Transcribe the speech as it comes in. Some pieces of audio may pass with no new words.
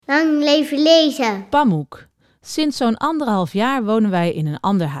geschreven lezen. Pamoek. Sinds zo'n 1,5 jaar wonen wij in een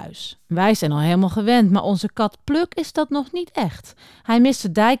ander huis. Wij zijn al helemaal gewend, maar onze kat Pluk is dat nog niet echt. Hij mist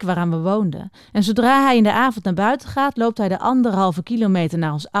de dijk waaraan we woonden. En zodra hij in de avond naar buiten gaat, loopt hij de 1,5 kilometer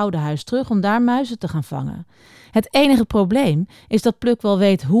naar ons oude huis terug om daar muizen te gaan vangen. Het enige probleem is dat Pluk wel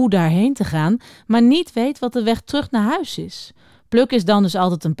weet hoe daarheen te gaan, maar niet weet wat de weg terug naar huis is. Pluk is dan dus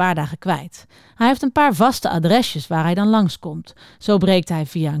altijd een paar dagen kwijt. Hij heeft een paar vaste adresjes waar hij dan langskomt. Zo breekt hij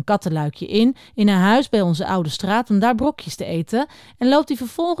via een kattenluikje in een huis bij onze oude straat om daar brokjes te eten en loopt hij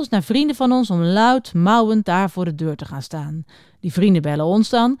vervolgens naar vrienden van ons om luid, mauwend daar voor de deur te gaan staan. Die vrienden bellen ons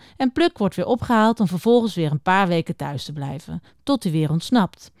dan en Pluk wordt weer opgehaald om vervolgens weer een paar weken thuis te blijven, tot hij weer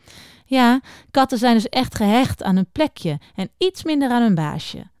ontsnapt. Ja, katten zijn dus echt gehecht aan hun plekje en iets minder aan hun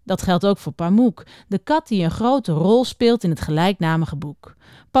baasje. Dat geldt ook voor Pamoek, de kat die een grote rol speelt in het gelijknamige boek.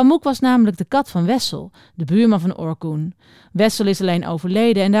 Pamoek was namelijk de kat van Wessel, de buurman van Orkoen. Wessel is alleen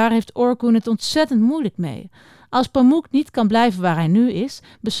overleden en daar heeft Orkoen het ontzettend moeilijk mee. Als Pamoek niet kan blijven waar hij nu is,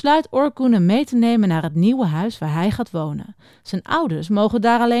 besluit Orkoen hem mee te nemen naar het nieuwe huis waar hij gaat wonen. Zijn ouders mogen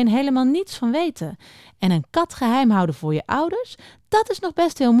daar alleen helemaal niets van weten. En een kat geheim houden voor je ouders, dat is nog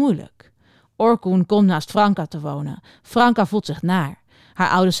best heel moeilijk. Orkoen komt naast Franka te wonen. Franka voelt zich naar. Haar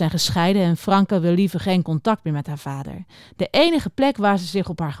ouders zijn gescheiden en Franka wil liever geen contact meer met haar vader. De enige plek waar ze zich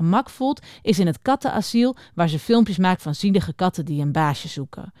op haar gemak voelt is in het kattenasiel waar ze filmpjes maakt van zielige katten die een baasje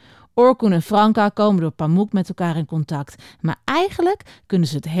zoeken. Orkoen en Franka komen door Pamoek met elkaar in contact, maar eigenlijk kunnen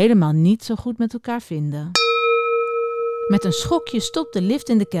ze het helemaal niet zo goed met elkaar vinden. Met een schokje stopt de lift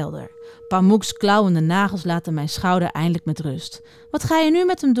in de kelder. Pamoeks klauwende nagels laten mijn schouder eindelijk met rust. Wat ga je nu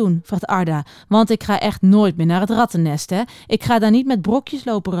met hem doen? Vraagt Arda, want ik ga echt nooit meer naar het rattennest, hè? Ik ga daar niet met brokjes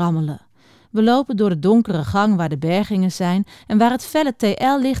lopen rammelen. We lopen door de donkere gang waar de bergingen zijn en waar het felle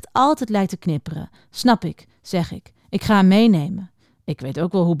TL-licht altijd lijkt te knipperen. Snap ik, zeg ik. Ik ga hem meenemen. Ik weet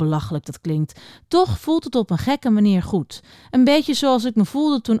ook wel hoe belachelijk dat klinkt. Toch voelt het op een gekke manier goed. Een beetje zoals ik me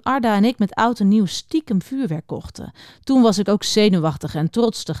voelde toen Arda en ik met oud en nieuw stiekem vuurwerk kochten. Toen was ik ook zenuwachtig en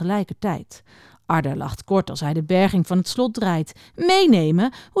trots tegelijkertijd. Arda lacht kort als hij de berging van het slot draait.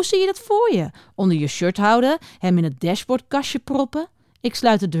 Meenemen? Hoe zie je dat voor je? Onder je shirt houden? Hem in het dashboardkastje proppen? Ik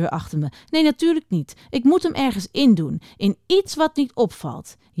sluit de deur achter me. Nee, natuurlijk niet. Ik moet hem ergens indoen. In iets wat niet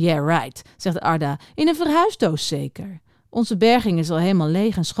opvalt. Yeah, right, zegt Arda. In een verhuisdoos zeker. Onze berging is al helemaal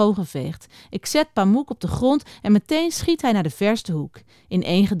leeg en schoongeveegd. Ik zet Pamoek op de grond en meteen schiet hij naar de verste hoek.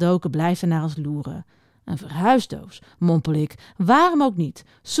 Ineengedoken blijft hij naar ons loeren. Een verhuisdoos, mompel ik. Waarom ook niet?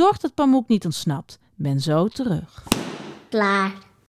 Zorg dat Pamoek niet ontsnapt. Ben zo terug. Klaar.